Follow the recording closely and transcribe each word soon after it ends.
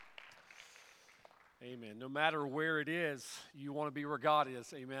Amen. No matter where it is, you want to be where God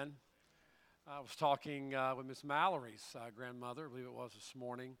is. Amen. I was talking with Miss Mallory's grandmother, I believe it was this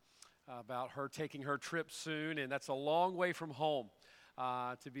morning, about her taking her trip soon, and that's a long way from home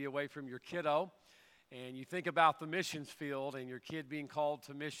to be away from your kiddo. And you think about the missions field and your kid being called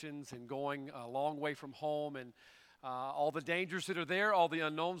to missions and going a long way from home and all the dangers that are there, all the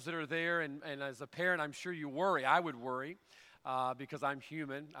unknowns that are there. And as a parent, I'm sure you worry. I would worry. Because I'm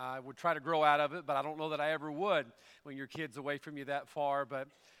human. I would try to grow out of it, but I don't know that I ever would when your kid's away from you that far. But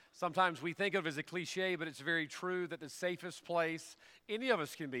sometimes we think of it as a cliche, but it's very true that the safest place any of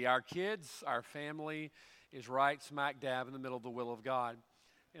us can be, our kids, our family, is right smack dab in the middle of the will of God.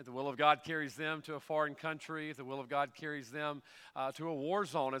 If the will of God carries them to a foreign country, if the will of God carries them to a war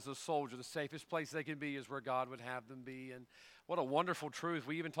zone as a soldier, the safest place they can be is where God would have them be. And what a wonderful truth.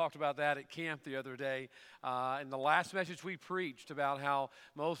 We even talked about that at camp the other day. In the last message we preached about how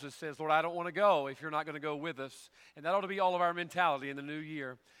Moses says, Lord, I don't want to go if you're not going to go with us. And that ought to be all of our mentality in the new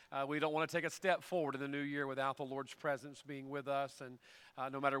year. We don't want to take a step forward in the new year without the Lord's presence being with us. And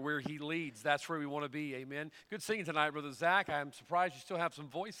no matter where he leads, that's where we want to be. Amen. Good singing tonight, Brother Zach. I'm surprised you still have some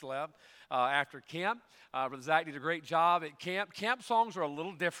voice left after camp. Brother Zach did a great job at camp. Camp songs are a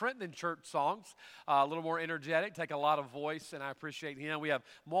little different than church songs, a little more energetic, take a lot of voice, and I appreciate him. We have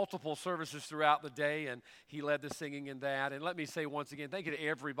multiple services throughout the day, and he led the singing in that. And let me say once again, thank you to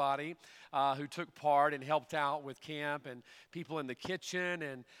everybody who took part and helped out with camp, and people in the kitchen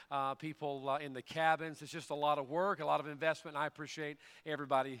and people in the cabins. It's just a lot of work, a lot of investment, and I appreciate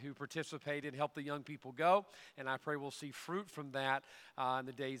everybody who participated and helped the young people go, and I pray we'll see fruit from that in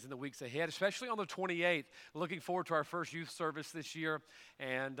the days and the weeks ahead, especially on the 28th. Looking forward to our first youth service this year,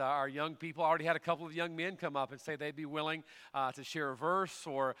 and our young people. I already had a couple of young men come up and say they'd be willing to share a verse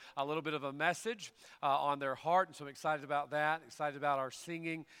or a little bit of a message on their heart, and so I'm excited about that, excited about our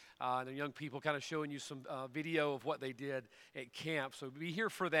singing, and the young people kind of showing you some video of what they did at camp. So be here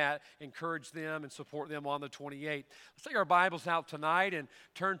for that, encourage them and support them on the 28th. Let's take our Bibles out tonight and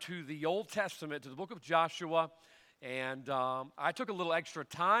turn to the Old Testament, to the book of Joshua. And I took a little extra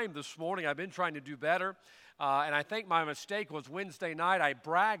time this morning. I've been trying to do better. And I think my mistake was Wednesday night. I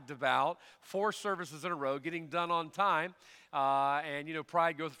bragged about 4 services in a row, getting done on time. And, you know,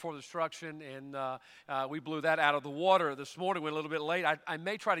 pride goes before destruction, and we blew that out of the water this morning. Went a little bit late. I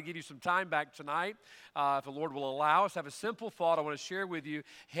may try to give you some time back tonight, if the Lord will allow us. I have a simple thought I want to share with you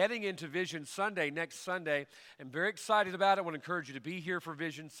heading into Vision Sunday, next Sunday. I'm very excited about it. I want to encourage you to be here for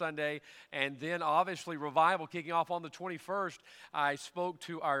Vision Sunday, and then obviously Revival kicking off on the 21st. I spoke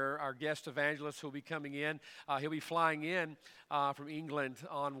to our guest evangelist who will be coming in. He'll be flying in from England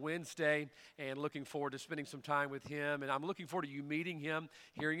on Wednesday, and looking forward to spending some time with him. And I'm looking forward to you meeting him,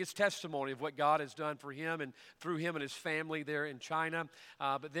 hearing his testimony of what God has done for him and through him and his family there in China.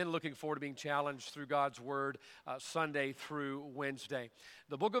 But then looking forward to being challenged through God's Word Sunday through Wednesday.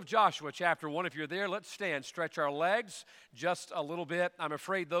 The book of Joshua, chapter 1. If you're there, let's stand, stretch our legs just a little bit. I'm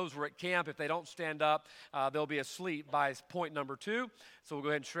afraid those who are at camp, if they don't stand up, they'll be asleep by point number 2. So we'll go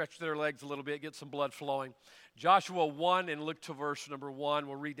ahead and stretch their legs a little bit, get some blood flowing. Joshua 1, and look to verse number 1.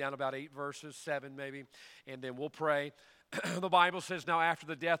 We'll read down about 8 verses, 7 maybe, and then we'll pray. The Bible says, Now after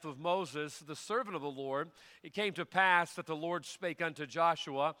the death of Moses, the servant of the Lord, it came to pass that the Lord spake unto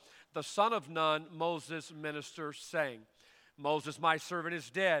Joshua, the son of Nun, Moses' minister, saying, Moses, my servant, is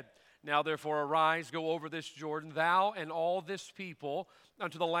dead. Now therefore arise, go over this Jordan, thou and all this people,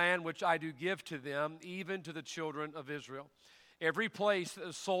 unto the land which I do give to them, even to the children of Israel. Every place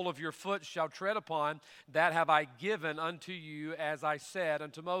the sole of your foot shall tread upon, that have I given unto you, as I said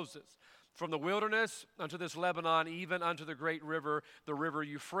unto Moses. From the wilderness unto this Lebanon, even unto the great river, the river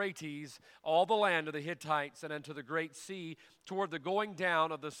Euphrates, all the land of the Hittites, and unto the great sea, toward the going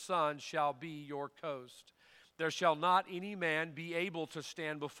down of the sun shall be your coast. There shall not any man be able to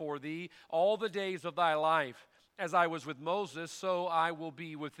stand before thee all the days of thy life. As I was with Moses, so I will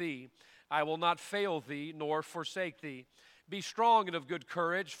be with thee. I will not fail thee, nor forsake thee. Be strong and of good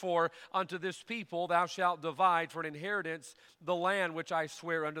courage, for unto this people thou shalt divide for an inheritance the land which I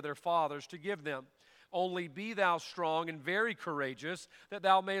swear unto their fathers to give them. Only be thou strong and very courageous, that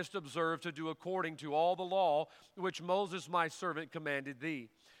thou mayest observe to do according to all the law which Moses my servant commanded thee.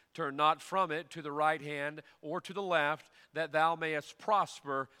 Turn not from it to the right hand or to the left, that thou mayest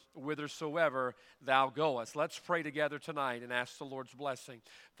prosper whithersoever thou goest. Let's pray together tonight and ask the Lord's blessing.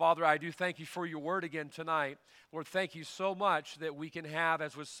 Father, I do thank you for your word again tonight. Lord, thank you so much that we can have,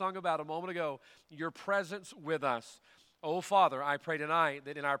 as was sung about a moment ago, your presence with us. Oh, Father, I pray tonight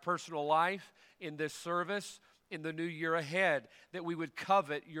that in our personal life, in this service, in the new year ahead, that we would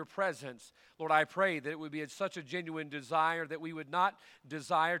covet your presence. Lord, I pray that it would be such a genuine desire that we would not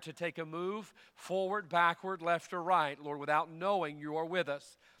desire to take a move forward, backward, left, or right, Lord, without knowing you are with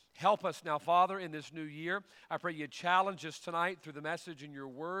us. Help us now, Father, in this new year. I pray you challenge us tonight through the message in your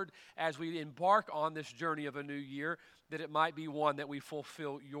word as we embark on this journey of a new year, that it might be one that we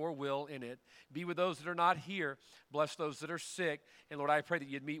fulfill your will in it. Be with those that are not here. Bless those that are sick. And Lord, I pray that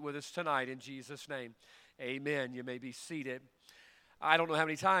you'd meet with us tonight in Jesus' name. Amen. You may be seated. I don't know how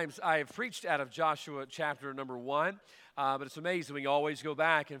many times I have preached out of Joshua chapter number 1, but it's amazing. We always go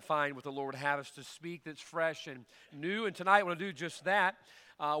back and find what the Lord has us to speak that's fresh and new. And tonight I want to do just that.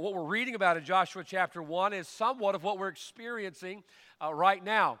 What we're reading about in Joshua chapter 1 is somewhat of what we're experiencing right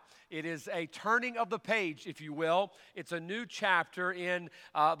now. It is a turning of the page, if you will. It's a new chapter in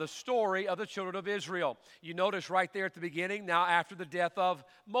the story of the children of Israel. You notice right there at the beginning, now after the death of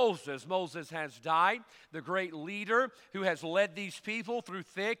Moses. Moses has died, the great leader who has led these people through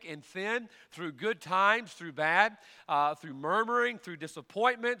thick and thin, through good times, through bad, through murmuring, through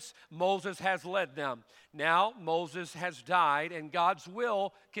disappointments. Moses has led them. Now Moses has died and God's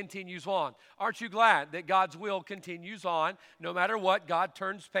will continues on. Aren't you glad that God's will continues on? No matter what, God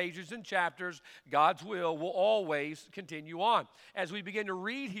turns pages and chapters. God's will always continue on. As we begin to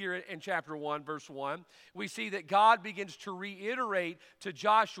read here in chapter 1, verse 1, we see that God begins to reiterate to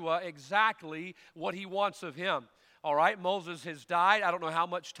Joshua exactly what he wants of him. All right, Moses has died. I don't know how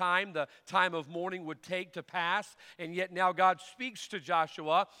much time the time of mourning would take to pass, and yet now God speaks to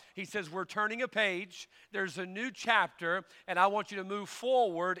Joshua. He says, we're turning a page. There's a new chapter, and I want you to move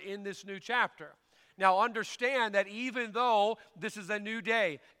forward in this new chapter. Now understand that even though this is a new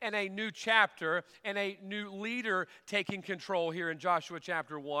day and a new chapter and a new leader taking control here in Joshua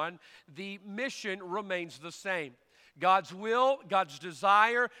chapter 1, the mission remains the same. God's will, God's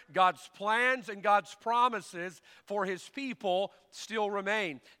desire, God's plans, and God's promises for his people still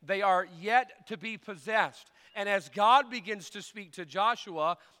remain. They are yet to be possessed. And as God begins to speak to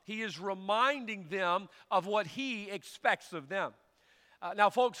Joshua, he is reminding them of what he expects of them.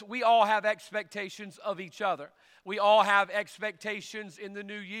 Now, folks, we all have expectations of each other. We all have expectations in the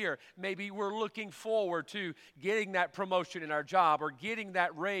new year. Maybe we're looking forward to getting that promotion in our job or getting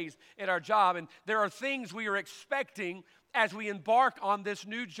that raise in our job. And there are things we are expecting as we embark on this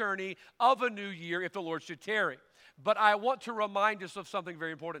new journey of a new year if the Lord should tarry. But I want to remind us of something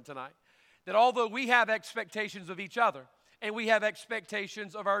very important tonight. That although we have expectations of each other, and we have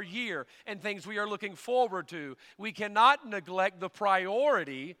expectations of our year and things we are looking forward to, we cannot neglect the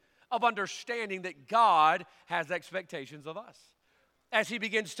priority of understanding that God has expectations of us. As he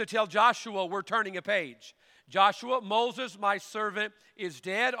begins to tell Joshua, we're turning a page. Joshua, Moses, my servant, is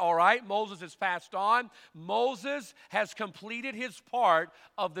dead. All right, Moses has passed on. Moses has completed his part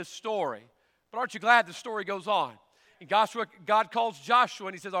of the story. But aren't you glad the story goes on? And God calls Joshua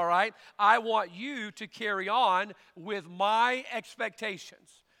and he says, all right, I want you to carry on with my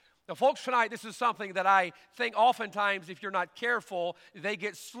expectations. Now, folks, tonight, this is something that I think oftentimes, if you're not careful, they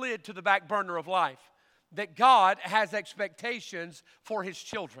get slid to the back burner of life. That God has expectations for his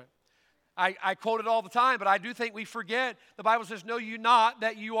children. I quote it all the time, but I do think we forget. The Bible says, know you not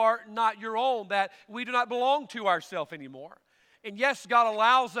that you are not your own, that we do not belong to ourselves anymore. And yes, God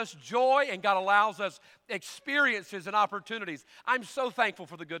allows us joy and God allows us experiences and opportunities. I'm so thankful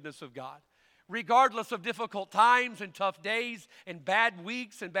for the goodness of God. Regardless of difficult times and tough days and bad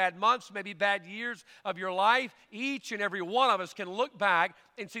weeks and bad months, maybe bad years of your life, each and every one of us can look back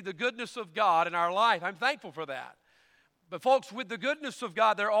and see the goodness of God in our life. I'm thankful for that. But folks, with the goodness of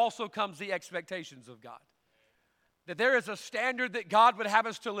God, there also comes the expectations of God. That there is a standard that God would have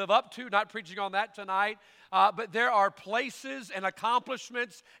us to live up to, not preaching on that tonight, but there are places and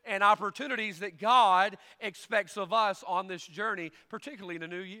accomplishments and opportunities that God expects of us on this journey, particularly in a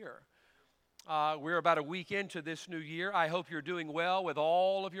new year. We're about a week into this new year. I hope you're doing well with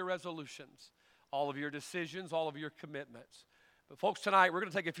all of your resolutions, all of your decisions, all of your commitments. But folks, tonight we're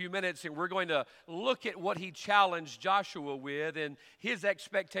going to take a few minutes and we're going to look at what he challenged Joshua with and his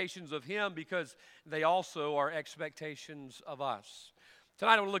expectations of him, because they also are expectations of us.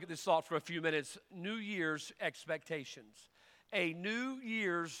 Tonight I want to look at this thought for a few minutes. New Year's expectations. A New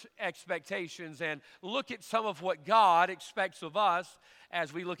Year's expectations, and look at some of what God expects of us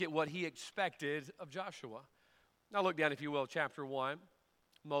as we look at what he expected of Joshua. Now look down, if you will, chapter 1.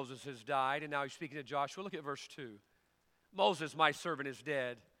 Moses has died, and now he's speaking to Joshua. Look at verse 2. Moses, my servant, is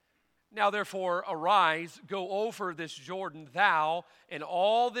dead. Now therefore arise, go over this Jordan, thou and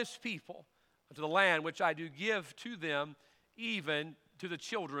all this people, unto the land which I do give to them, even to the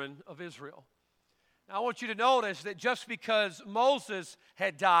children of Israel. Now I want you to notice that just because Moses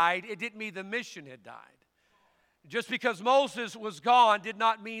had died, it didn't mean the mission had died. Just because Moses was gone did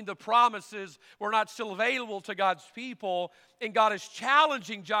not mean the promises were not still available to God's people. And God is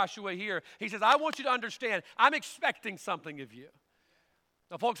challenging Joshua here. He says, I want you to understand, I'm expecting something of you.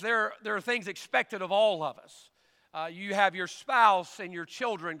 Now, folks, there are things expected of all of us. You have your spouse and your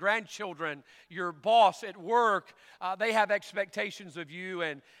children, grandchildren, your boss at work. They have expectations of you,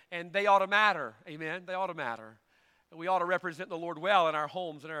 and they ought to matter. Amen? They ought to matter. And we ought to represent the Lord well in our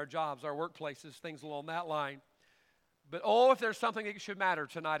homes and our jobs, our workplaces, things along that line. But if there's something that should matter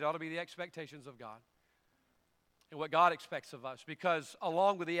tonight, it ought to be the expectations of God and what God expects of us. Because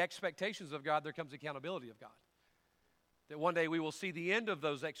along with the expectations of God, there comes accountability of God. That one day we will see the end of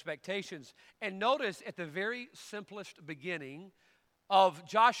those expectations. And notice at the very simplest beginning of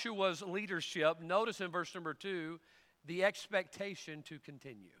Joshua's leadership, notice in verse number 2, the expectation to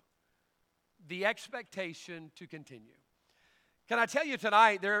continue. The expectation to continue. Can I tell you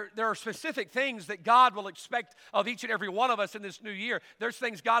tonight, there are specific things that God will expect of each and every one of us in this new year. There's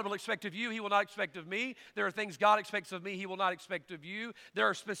things God will expect of you, He will not expect of me. There are things God expects of me, He will not expect of you. There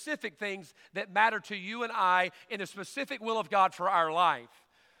are specific things that matter to you and I in the specific will of God for our life.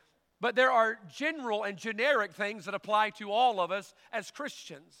 But there are general and generic things that apply to all of us as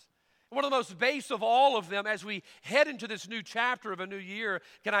Christians. One of the most base of all of them as we head into this new chapter of a new year,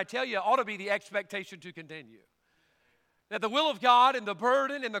 can I tell you, ought to be the expectation to continue. That the will of God and the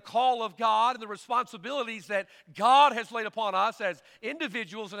burden and the call of God and the responsibilities that God has laid upon us as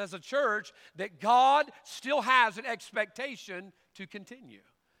individuals and as a church, that God still has an expectation to continue.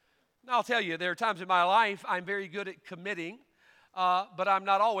 Now, I'll tell you, there are times in my life I'm very good at committing, but I'm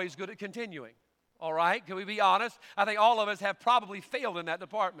not always good at continuing. All right? Can we be honest? I think all of us have probably failed in that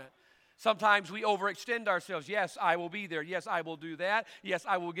department. Sometimes we overextend ourselves. Yes, I will be there. Yes, I will do that. Yes,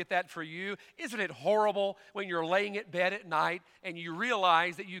 I will get that for you. Isn't it horrible when you're laying in bed at night and you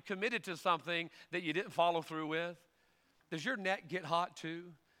realize that you committed to something that you didn't follow through with? Does your neck get hot too?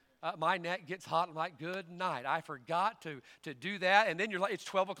 My neck gets hot. I'm like, good night. I forgot to do that. And then you're like, it's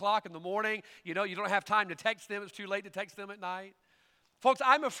 12 o'clock in the morning. You know, you don't have time to text them. It's too late to text them at night. Folks,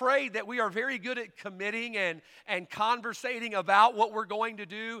 I'm afraid that we are very good at committing and conversating about what we're going to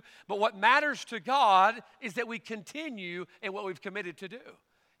do, but what matters to God is that we continue in what we've committed to do.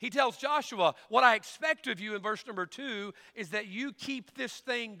 He tells Joshua, what I expect of you in verse number 2 is that you keep this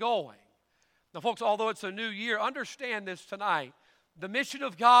thing going. Now, folks, although it's a new year, understand this tonight. The mission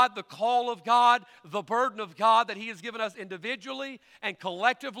of God, the call of God, the burden of God that He has given us individually and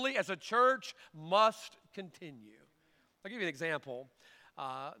collectively as a church must continue. I'll give you an example.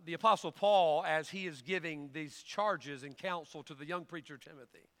 The Apostle Paul, as he is giving these charges and counsel to the young preacher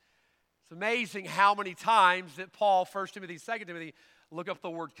Timothy. It's amazing how many times that Paul, 1 Timothy, 2 Timothy, look up the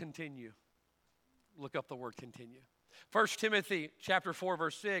word continue. Look up the word continue. 1 Timothy chapter 4,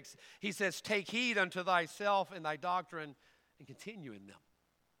 verse 6, he says, take heed unto thyself and thy doctrine and continue in them.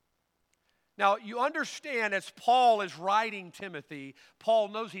 Now, you understand as Paul is writing Timothy, Paul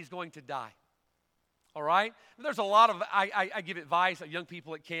knows he's going to die. All right? There's a lot of, I give advice, young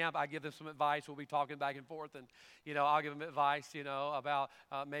people at camp, I give them some advice. We'll be talking back and forth, and, I'll give them advice, about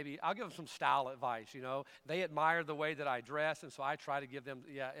maybe, I'll give them some style advice, They admire the way that I dress, and so I try to give them,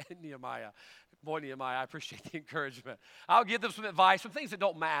 Nehemiah, I appreciate the encouragement. I'll give them some advice, some things that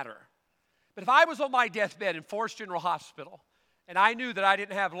don't matter. But if I was on my deathbed in Forest General Hospital, and I knew that I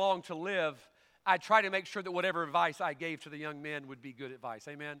didn't have long to live, I'd try to make sure that whatever advice I gave to the young men would be good advice.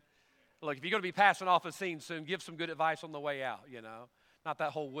 Amen? Look, if you're going to be passing off a scene soon, give some good advice on the way out, Not that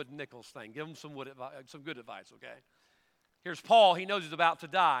whole wood nickels thing. Give them some good advice, okay? Here's Paul. He knows he's about to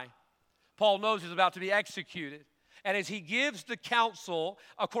die. Paul knows he's about to be executed. And as he gives the counsel,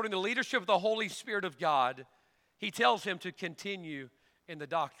 according to the leadership of the Holy Spirit of God, he tells him to continue in the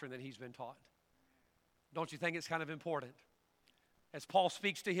doctrine that he's been taught. Don't you think it's kind of important? As Paul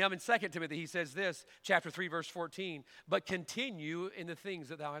speaks to him in 2 Timothy, he says this, chapter 3, verse 14, but continue in the things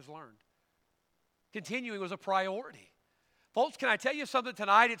that thou hast learned. Continuing was a priority. Folks, can I tell you something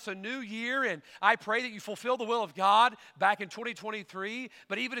tonight? It's a new year, and I pray that you fulfill the will of God back in 2023.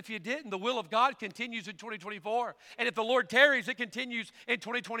 But even if you didn't, the will of God continues in 2024. And if the Lord tarries, it continues in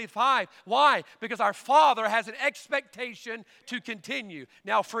 2025. Why? Because our Father has an expectation to continue.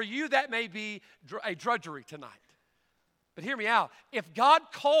 Now, for you, that may be a drudgery tonight. But hear me out. If God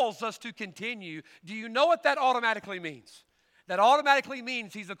calls us to continue, do you know what that automatically means? That automatically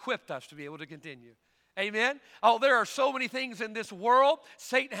means He's equipped us to be able to continue. Amen? Oh, there are so many things in this world.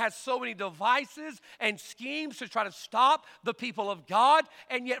 Satan has so many devices and schemes to try to stop the people of God.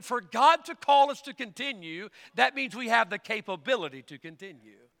 And yet for God to call us to continue, that means we have the capability to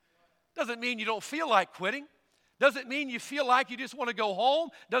continue. Doesn't mean you don't feel like quitting. Doesn't mean you feel like you just want to go home.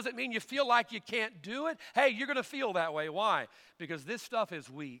 Doesn't mean you feel like you can't do it. Hey, you're going to feel that way. Why? Because this stuff is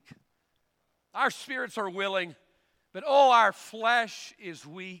weak. Our spirits are willing, but our flesh is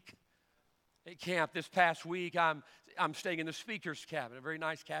weak. At camp this past week, I'm staying in the speaker's cabin, a very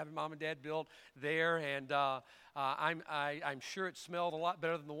nice cabin Mom and Dad built there, and I'm sure it smelled a lot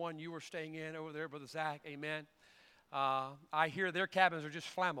better than the one you were staying in over there, Brother Zach. Amen. I hear their cabins are just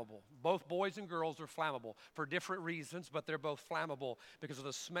flammable. Both boys and girls are flammable for different reasons, but they're both flammable because of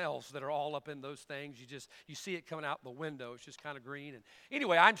the smells that are all up in those things. You see it coming out the window. It's just kind of green. And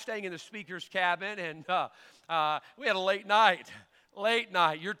anyway, I'm staying in the speaker's cabin, and we had a late night. Late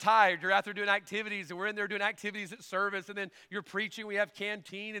night, you're tired, you're out there doing activities, and we're in there doing activities at service, and then you're preaching, we have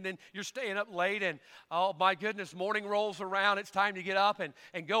canteen, and then you're staying up late, and oh my goodness, morning rolls around, it's time to get up and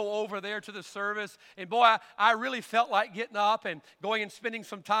go over there to the service. And boy, I really felt like getting up and going and spending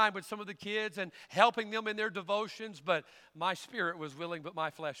some time with some of the kids and helping them in their devotions, but my spirit was willing, but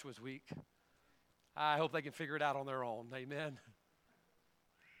my flesh was weak. I hope they can figure it out on their own. Amen.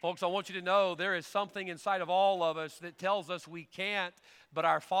 Folks, I want you to know there is something inside of all of us that tells us we can't, but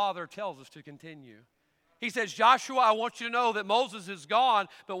our Father tells us to continue. He says, Joshua, I want you to know that Moses is gone,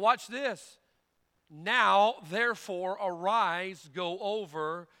 but watch this. Now, therefore, arise, go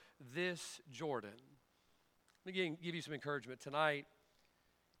over this Jordan. Let me give you some encouragement tonight.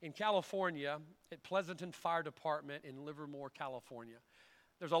 In California, at Pleasanton Fire Department in Livermore, California,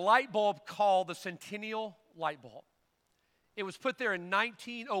 there's a light bulb called the Centennial Light Bulb. It was put there in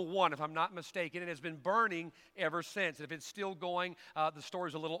 1901, if I'm not mistaken, and has been burning ever since. If it's still going, the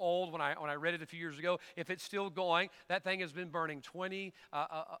story's a little old when I read it a few years ago. If it's still going, that thing has been burning over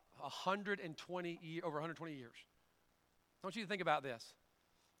 120 years. I want you to think about this.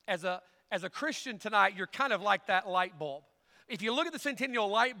 As a Christian tonight, you're kind of like that light bulb. If you look at the Centennial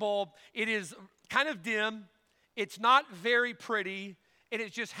light bulb, it is kind of dim. It's not very pretty, and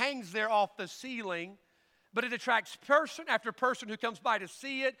it just hangs there off the ceiling. But it attracts person after person who comes by to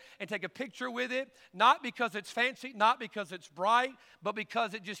see it and take a picture with it, not because it's fancy, not because it's bright, but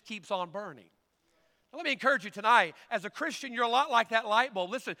because it just keeps on burning. Now, let me encourage you tonight. As a Christian, you're a lot like that light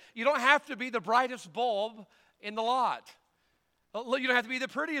bulb. Listen, you don't have to be the brightest bulb in the lot. You don't have to be the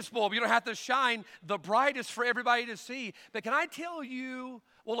prettiest bulb. You don't have to shine the brightest for everybody to see. But can I tell you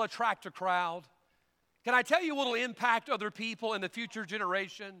will attract a crowd? Can I tell you what will impact other people in the future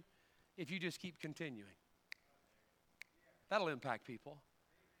generation if you just keep continuing? That'll impact people.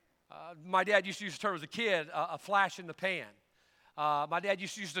 My dad used to use the term as a kid, a flash in the pan. My dad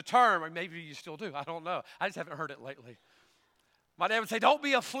used to use the term, or maybe you still do, I don't know. I just haven't heard it lately. My dad would say, don't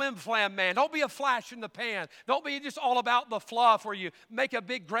be a flim-flam man. Don't be a flash in the pan. Don't be just all about the fluff where you make a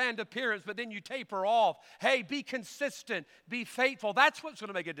big grand appearance, but then you taper off. Hey, be consistent. Be faithful. That's what's going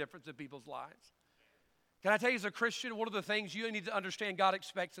to make a difference in people's lives. Can I tell you as a Christian, one of the things you need to understand God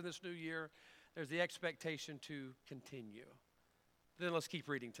expects in this new year, there's the expectation to continue. Then let's keep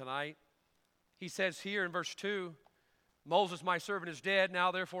reading tonight. He says here in verse 2, Moses, my servant, is dead.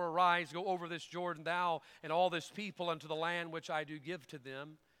 Now therefore arise, go over this Jordan, thou and all this people, unto the land which I do give to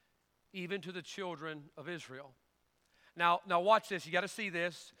them, even to the children of Israel. Now watch this. You got to see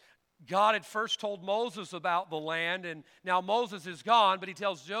this. God had first told Moses about the land, and now Moses is gone, but he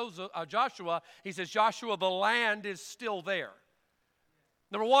tells Joshua, he says, Joshua, the land is still there.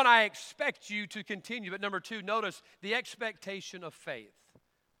 Number one, I expect you to continue. But number two, notice the expectation of faith.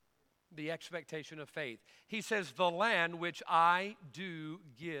 The expectation of faith. He says, the land which I do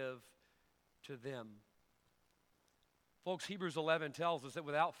give to them. Folks, Hebrews 11 tells us that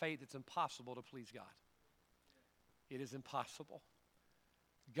without faith, it's impossible to please God. It is impossible.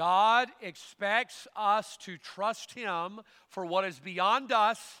 God expects us to trust Him for what is beyond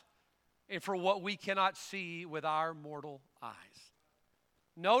us and for what we cannot see with our mortal eyes.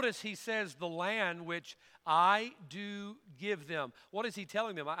 Notice he says, the land which I do give them. What is he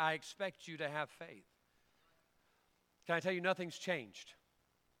telling them? I expect you to have faith. Can I tell you, nothing's changed.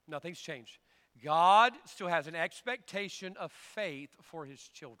 Nothing's changed. God still has an expectation of faith for His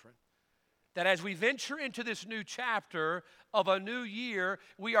children. That as we venture into this new chapter of a new year,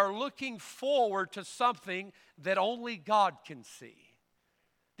 we are looking forward to something that only God can see.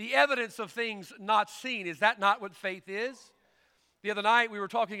 The evidence of things not seen. Is that not what faith is? The other night we were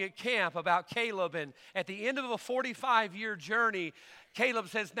talking at camp about Caleb, and at the end of a 45-year journey, Caleb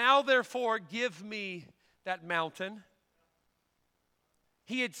says, now therefore give me that mountain.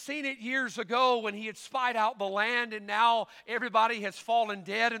 He had seen it years ago when he had spied out the land, and now everybody has fallen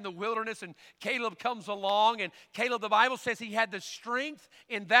dead in the wilderness, and Caleb comes along, and Caleb, the Bible says he had the strength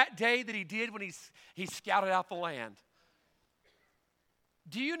in that day that he did when he scouted out the land.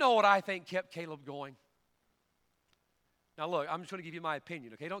 Do you know what I think kept Caleb going? Now look, I'm just going to give you my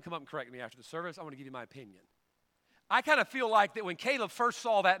opinion, okay? Don't come up and correct me after the service. I'm going to give you my opinion. I kind of feel like that when Caleb first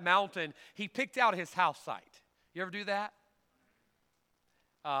saw that mountain, he picked out his house site. You ever do that?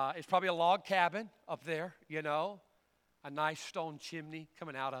 It's probably a log cabin up there, a nice stone chimney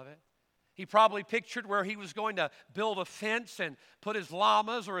coming out of it. He probably pictured where he was going to build a fence and put his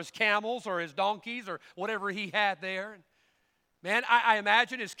llamas or his camels or his donkeys or whatever he had there. Man, I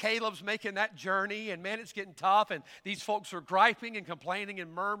imagine as Caleb's making that journey, and man, it's getting tough, and these folks are griping and complaining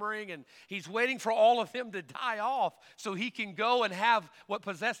and murmuring, and he's waiting for all of them to die off so he can go and have what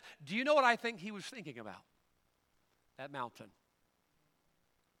possessed. Do you know what I think he was thinking about? That mountain.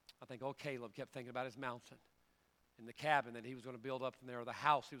 I think old Caleb kept thinking about his mountain and the cabin that he was going to build up in there, or the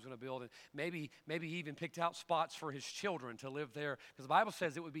house he was going to build, and maybe he even picked out spots for his children to live there, because the Bible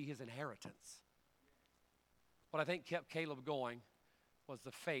says it would be his inheritance. What I think kept Caleb going was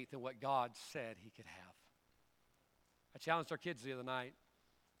the faith in what God said he could have. I challenged our kids the other night.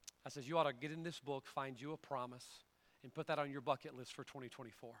 I said, you ought to get in this book, find you a promise, and put that on your bucket list for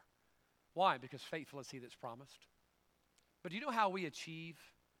 2024. Why? Because faithful is he that's promised. But do you know how we achieve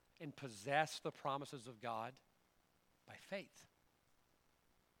and possess the promises of God? By faith.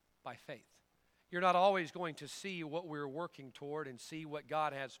 By faith. You're not always going to see what we're working toward and see what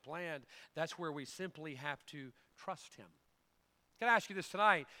God has planned. That's where we simply have to trust him. Can I ask you this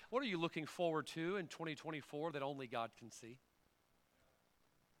tonight? What are you looking forward to in 2024 that only God can see?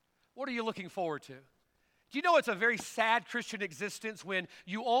 What are you looking forward to? Do you know it's a very sad Christian existence when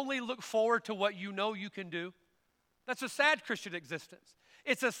you only look forward to what you know you can do? That's a sad Christian existence.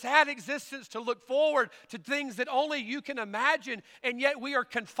 It's a sad existence to look forward to things that only you can imagine, and yet we are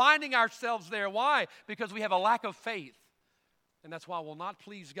confining ourselves there. Why? Because we have a lack of faith. And that's why we'll not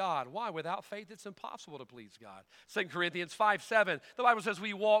please God. Why? Without faith, it's impossible to please God. 2 Corinthians 5:7, the Bible says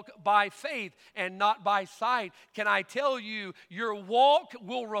we walk by faith and not by sight. Can I tell you, your walk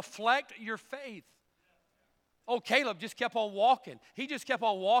will reflect your faith. Oh, Caleb just kept on walking. He just kept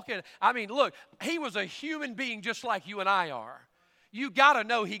on walking. I mean, look, he was a human being just like you and I are. You got to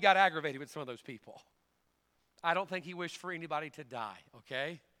know he got aggravated with some of those people. I don't think he wished for anybody to die,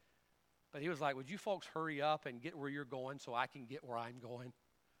 okay? But he was like, would you folks hurry up and get where you're going so I can get where I'm going?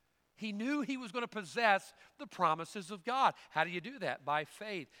 He knew he was going to possess the promises of God. How do you do that? By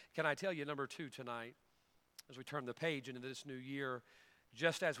faith. Can I tell you, number 2 tonight, as we turn the page into this new year,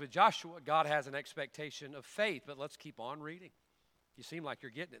 just as with Joshua, God has an expectation of faith, but let's keep on reading. You seem like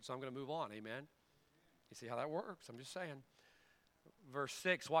you're getting it, so I'm going to move on, amen? You see how that works? I'm just saying. Verse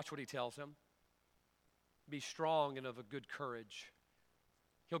 6, watch what he tells him. Be strong and of a good courage.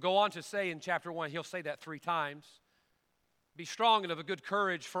 He'll go on to say in chapter 1, he'll say that 3 times. Be strong and of a good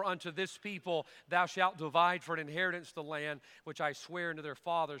courage, for unto this people thou shalt divide for an inheritance the land which I swear unto their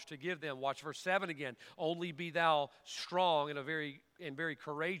fathers to give them. Watch verse 7 again. Only be thou strong and very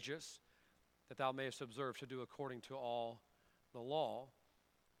courageous, that thou mayest observe to do according to all the law.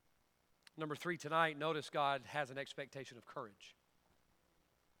 Number 3 tonight, notice God has an expectation of courage.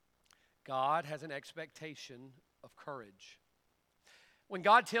 God has an expectation of courage. When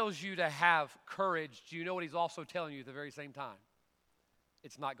God tells you to have courage, do you know what he's also telling you at the very same time?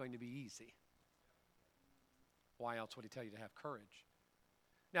 It's not going to be easy. Why else would he tell you to have courage?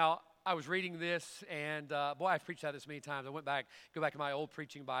 Now, I was reading this, and boy, I've preached out this many times. I go back to my old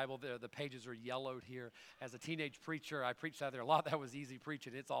preaching Bible. The pages are yellowed here. As a teenage preacher, I preached out there a lot. That was easy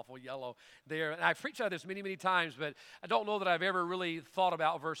preaching. It's awful yellow there. And I've preached out this many, many times, but I don't know that I've ever really thought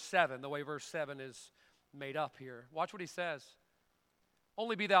about verse 7, the way verse 7 is made up here. Watch what he says.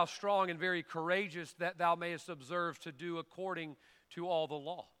 Only be thou strong and very courageous, that thou mayest observe to do according to all the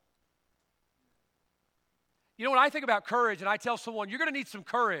law. You know, when I think about courage and I tell someone, you're going to need some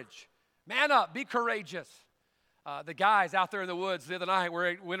courage. Man up, be courageous. The guys out there in the woods the other night,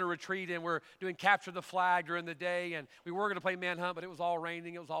 we're at winter retreat and we're doing capture the flag during the day, and we were going to play manhunt, but it was all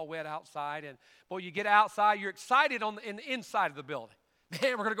raining, it was all wet outside. And boy, you get outside, you're excited in the inside of the building.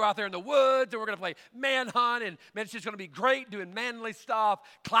 Man, we're going to go out there in the woods and we're going to play manhunt, and man, it's just going to be great doing manly stuff,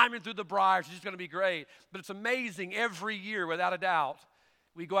 climbing through the briars. It's just going to be great. But it's amazing every year, without a doubt,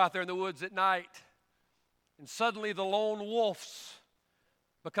 we go out there in the woods at night, and suddenly the lone wolves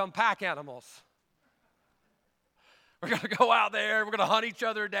become pack animals. We're going to go out there, we're going to hunt each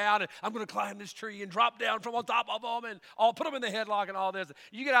other down, and I'm going to climb this tree and drop down from on top of them, and I'll put them in the headlock and all this.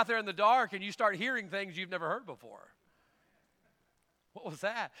 You get out there in the dark and you start hearing things you've never heard before. What was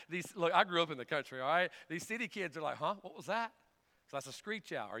that? Look, I grew up in the country, all right? These city kids are like, huh? What was that? So that's a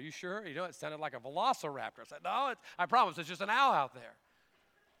screech owl. Are you sure? You know, it sounded like a velociraptor. I said, no, I promise, it's just an owl out there.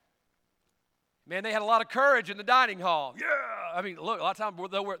 Man, they had a lot of courage in the dining hall. Yeah, I mean, look, a lot of times,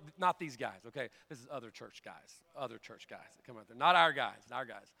 we're not these guys, okay? This is other church guys that come out there. Not our guys,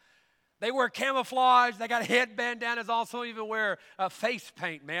 They wear camouflage. They got head bandanas. Also even wear face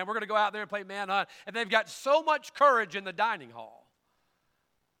paint, man. We're going to go out there and play manhunt. And they've got so much courage in the dining hall.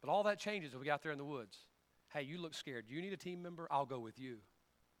 But all that changes if we get out there in the woods. Hey, you look scared. Do you need a team member? I'll go with you.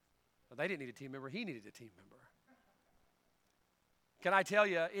 Well, they didn't need a team member. He needed a team member. Can I tell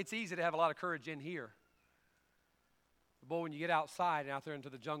you, it's easy to have a lot of courage in here. But boy, when you get outside and out there into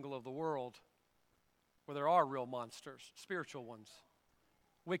the jungle of the world, where there are real monsters, spiritual ones,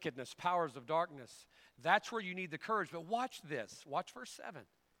 wickedness, powers of darkness, that's where you need the courage. But watch this. Watch verse 7.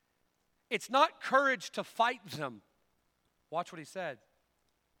 It's not courage to fight them. Watch what he said.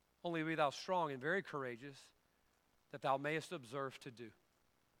 Only be thou strong and very courageous, that thou mayest observe to do.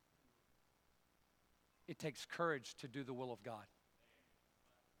 It takes courage to do the will of God.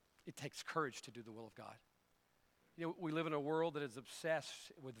 It takes courage to do the will of God. You know, we live in a world that is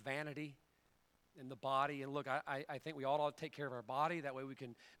obsessed with vanity in the body. And look, I think we ought to take care of our body. That way we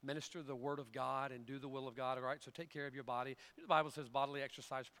can minister the word of God and do the will of God. All right, so take care of your body. The Bible says bodily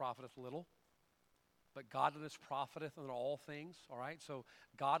exercise profiteth little, but godliness profiteth in all things. All right, so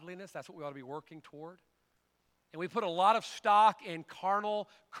godliness, that's what we ought to be working toward. And we put a lot of stock in carnal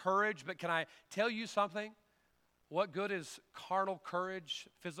courage, but can I tell you something? What good is carnal courage,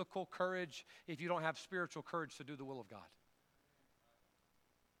 physical courage, if you don't have spiritual courage to do the will of God?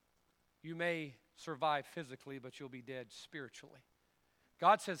 You may survive physically, but you'll be dead spiritually.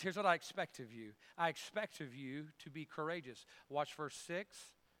 God says, here's what I expect of you. I expect of you to be courageous. Watch verse 6,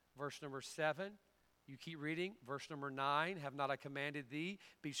 verse number 7. You keep reading. Verse number 9, have not I commanded thee?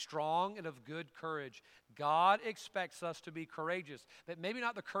 Be strong and of good courage. God expects us to be courageous, but maybe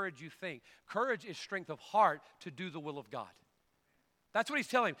not the courage you think. Courage is strength of heart to do the will of God. That's what he's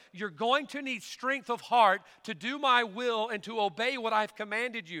telling him. You're going to need strength of heart to do my will and to obey what I've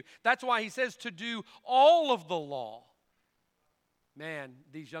commanded you. That's why he says to do all of the law. Man,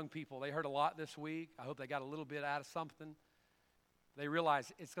 these young people, they heard a lot this week. I hope they got a little bit out of something. They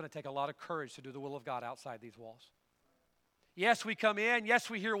realize it's going to take a lot of courage to do the will of God outside these walls. Yes, we come in. Yes,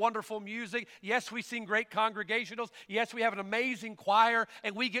 we hear wonderful music. Yes, we sing great congregationals. Yes, we have an amazing choir,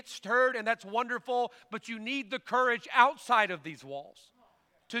 and we get stirred, and that's wonderful. But you need the courage outside of these walls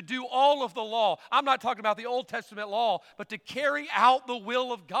to do all of the law. I'm not talking about the Old Testament law, but to carry out the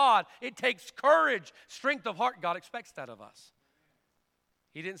will of God. It takes courage, strength of heart. God expects that of us.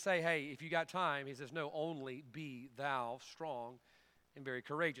 He didn't say, hey, if you got time. He says, no, only be thou strong and very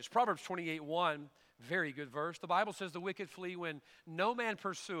courageous. Proverbs 28:1. Very good verse. The Bible says the wicked flee when no man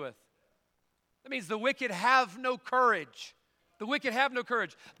pursueth. That means the wicked have no courage. The wicked have no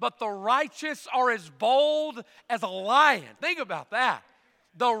courage. But the righteous are as bold as a lion. Think about that.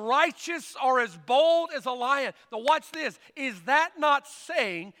 The righteous are as bold as a lion. Now watch this. Is that not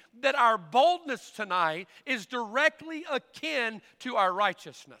saying that our boldness tonight is directly akin to our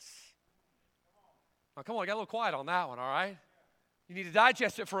righteousness? Now come on, I got a little quiet on that one, all right? You need to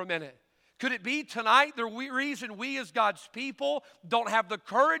digest it for a minute. Could it be tonight the reason we as God's people don't have the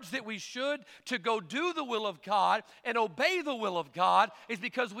courage that we should to go do the will of God and obey the will of God is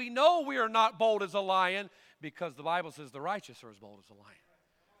because we know we are not bold as a lion, because the Bible says the righteous are as bold as a lion.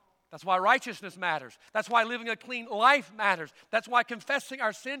 That's why righteousness matters. That's why living a clean life matters. That's why confessing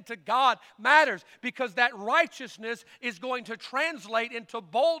our sin to God matters, because that righteousness is going to translate into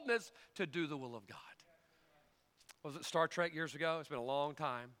boldness to do the will of God. Was it Star Trek years ago? It's been a long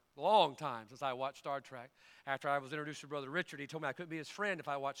time since I watched Star Trek. After I was introduced to Brother Richard, he told me I couldn't be his friend if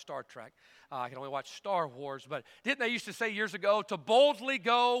I watched Star Trek. I can only watch Star Wars. But didn't they used to say years ago to boldly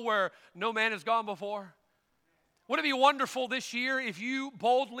go where no man has gone before? Wouldn't it be wonderful this year if you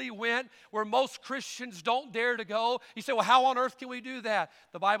boldly went where most Christians don't dare to go? You say, well, how on earth can we do that?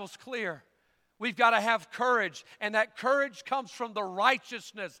 The Bible's clear. We've got to have courage, and that courage comes from the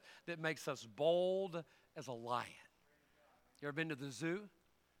righteousness that makes us bold as a lion. You ever been to the zoo?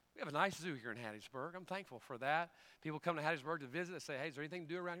 We have a nice zoo here in Hattiesburg. I'm thankful for that. People come to Hattiesburg to visit and say, hey, is there anything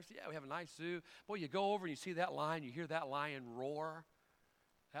to do around here? Yeah, we have a nice zoo. Boy, you go over and you see that lion, you hear that lion roar.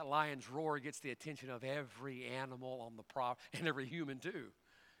 That lion's roar gets the attention of every animal on the property, and every human too.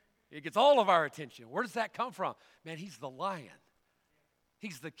 It gets all of our attention. Where does that come from? Man, he's the lion.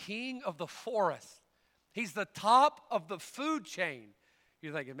 He's the king of the forest. He's the top of the food chain.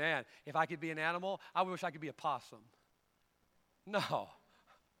 You're thinking, man, if I could be an animal, I wish I could be a possum. No.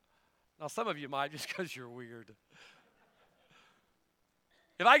 Now, some of you might just because you're weird.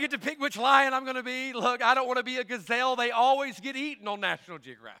 If I get to pick which lion I'm going to be, look, I don't want to be a gazelle. They always get eaten on National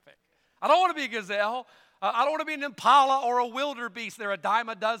Geographic. I don't want to be a gazelle. I don't want to be an impala or a wildebeest. They're a dime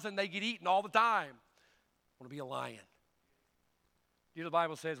a dozen. They get eaten all the time. I want to be a lion. You know, the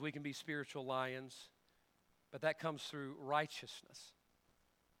Bible says we can be spiritual lions, but that comes through righteousness,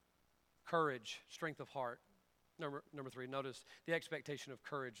 courage, strength of heart. Number three, notice the expectation of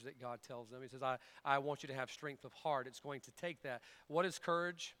courage that God tells them. He says, I want you to have strength of heart. It's going to take that. What is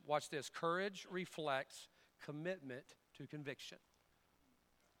courage? Watch this. Courage reflects commitment to conviction.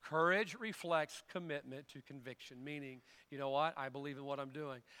 Courage reflects commitment to conviction, meaning, you know what? I believe in what I'm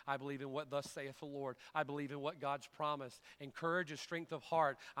doing. I believe in what thus saith the Lord. I believe in what God's promised. And courage is strength of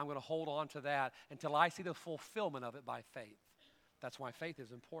heart. I'm going to hold on to that until I see the fulfillment of it by faith. That's why faith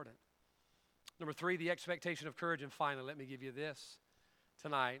is important. Number three, the expectation of courage. And finally, let me give you this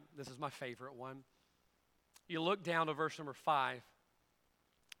tonight. This is my favorite one. You look down to verse number 5.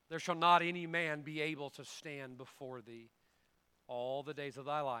 There shall not any man be able to stand before thee all the days of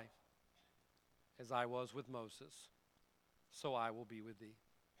thy life. As I was with Moses, so I will be with thee.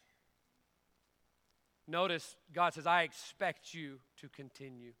 Notice, God says, I expect you to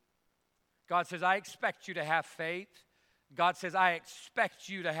continue. God says, I expect you to have faith. God says, I expect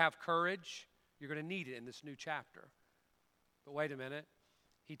you to have courage. You're going to need it in this new chapter. But wait a minute.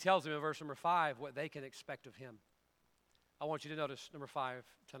 He tells them in verse number 5 what they can expect of him. I want you to notice number 5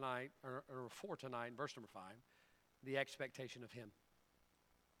 tonight, or 4 tonight, verse number 5, the expectation of him.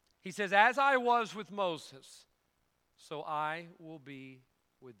 He says, as I was with Moses, so I will be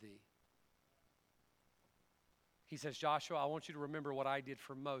with thee. He says, Joshua, I want you to remember what I did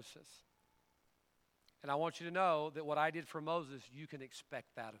for Moses. And I want you to know that what I did for Moses, you can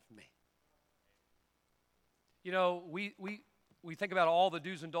expect that of me. You know, we think about all the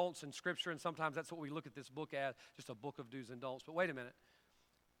do's and don'ts in Scripture, and sometimes that's what we look at this book as, just a book of do's and don'ts. But wait a minute.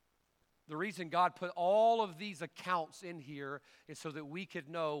 The reason God put all of these accounts in here is so that we could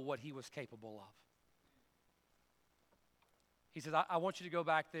know what he was capable of. He says, I want you to go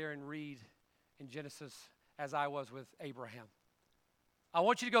back there and read in Genesis as I was with Abraham. I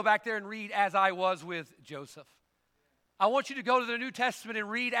want you to go back there and read as I was with Joseph. I want you to go to the New Testament and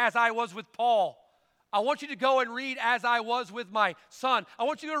read as I was with Paul. I want you to go and read as I was with my son. I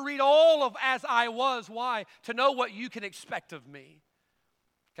want you to read all of as I was. Why? To know what you can expect of me.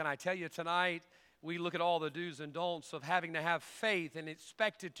 Can I tell you tonight, we look at all the do's and don'ts of having to have faith and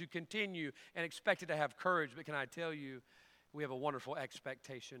expected to continue and expected to have courage. But can I tell you, we have a wonderful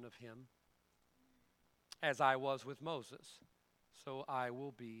expectation of him. As I was with Moses, so I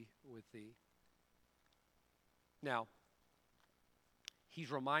will be with thee. Now,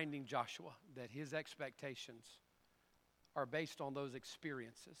 he's reminding Joshua that his expectations are based on those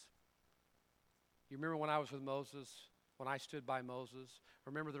experiences. You remember when I was with Moses, when I stood by Moses?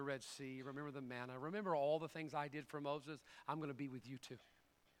 Remember the Red Sea, remember the manna, remember all the things I did for Moses? I'm going to be with you too.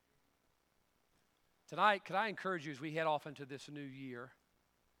 Tonight, could I encourage you as we head off into this new year,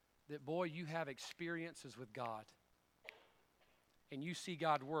 that, boy, you have experiences with God. And you see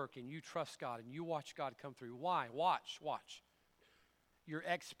God work, and you trust God, and you watch God come through. Why? Watch. Your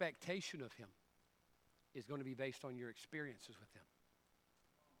expectation of him is going to be based on your experiences with him.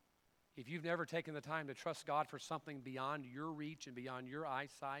 If you've never taken the time to trust God for something beyond your reach and beyond your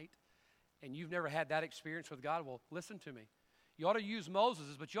eyesight, and you've never had that experience with God, well, listen to me. You ought to use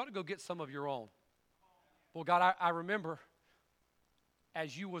Moses', but you ought to go get some of your own. Well, God, I remember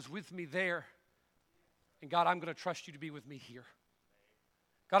as you was with me there, and God, I'm going to trust you to be with me here.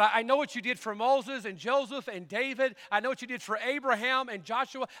 God, I know what you did for Moses and Joseph and David. I know what you did for Abraham and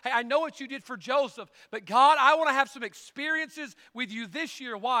Joshua. Hey, I know what you did for Joseph. But God, I want to have some experiences with you this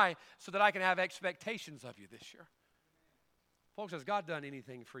year. Why? So that I can have expectations of you this year. Folks, has God done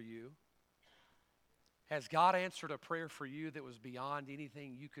anything for you? Has God answered a prayer for you that was beyond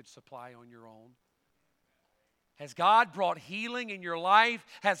anything you could supply on your own? Has God brought healing in your life?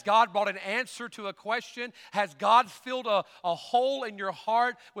 Has God brought an answer to a question? Has God filled a hole in your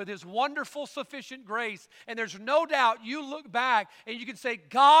heart with his wonderful, sufficient grace? And there's no doubt you look back and you can say,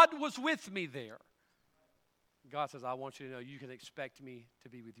 God was with me there. God says, I want you to know you can expect me to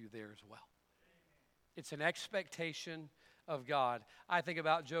be with you there as well. It's an expectation of God. I think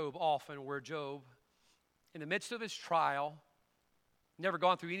about Job often, where Job, in the midst of his trial, never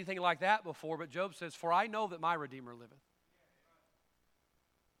gone through anything like that before, but Job says, for I know that my Redeemer liveth,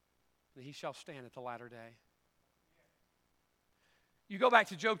 and he shall stand at the latter day. You go back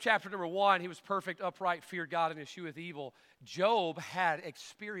to Job chapter number 1, he was perfect, upright, feared God, and escheweth evil. Job had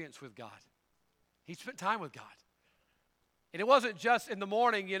experience with God. He spent time with God. And it wasn't just in the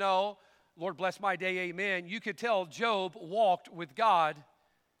morning, Lord bless my day, amen. You could tell Job walked with God,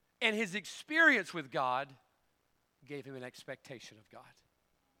 and his experience with God gave him an expectation of God.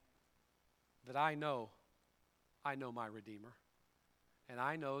 That I know my Redeemer. And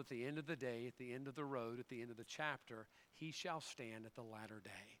I know at the end of the day, at the end of the road, at the end of the chapter, he shall stand at the latter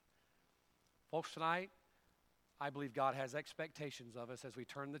day. Folks, tonight, I believe God has expectations of us as we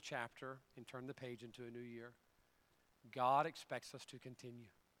turn the chapter and turn the page into a new year. God expects us to continue.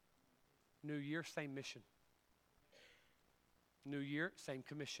 New year, same mission. New year, same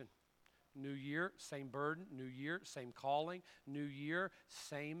commission. New year, same burden. New year, same calling. New year,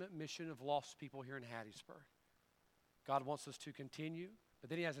 same mission of lost people here in Hattiesburg. God wants us to continue, but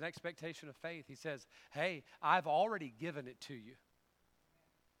then he has an expectation of faith. He says, hey, I've already given it to you,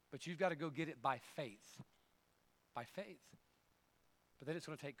 but you've got to go get it by faith. By faith. But then it's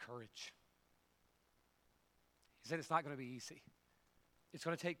going to take courage. He said it's not going to be easy. It's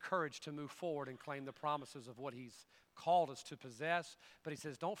going to take courage to move forward and claim the promises of what he's called us to possess. But he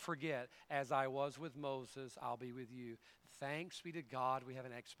says, don't forget, as I was with Moses, I'll be with you. Thanks be to God, we have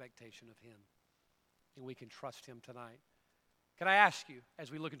an expectation of him. And we can trust him tonight. Can I ask you,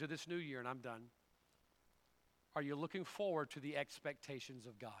 as we look into this new year, and I'm done, are you looking forward to the expectations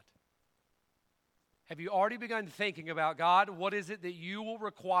of God? Have you already begun thinking about, God, what is it that you will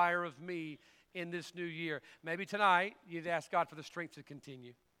require of me in this new year? Maybe tonight you'd ask God for the strength to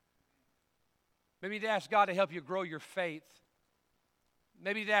continue. Maybe you'd ask God to help you grow your faith.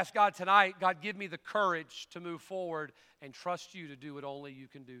 Maybe you'd ask God tonight, God, give me the courage to move forward and trust you to do what only you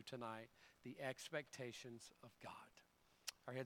can do tonight. The expectations of God.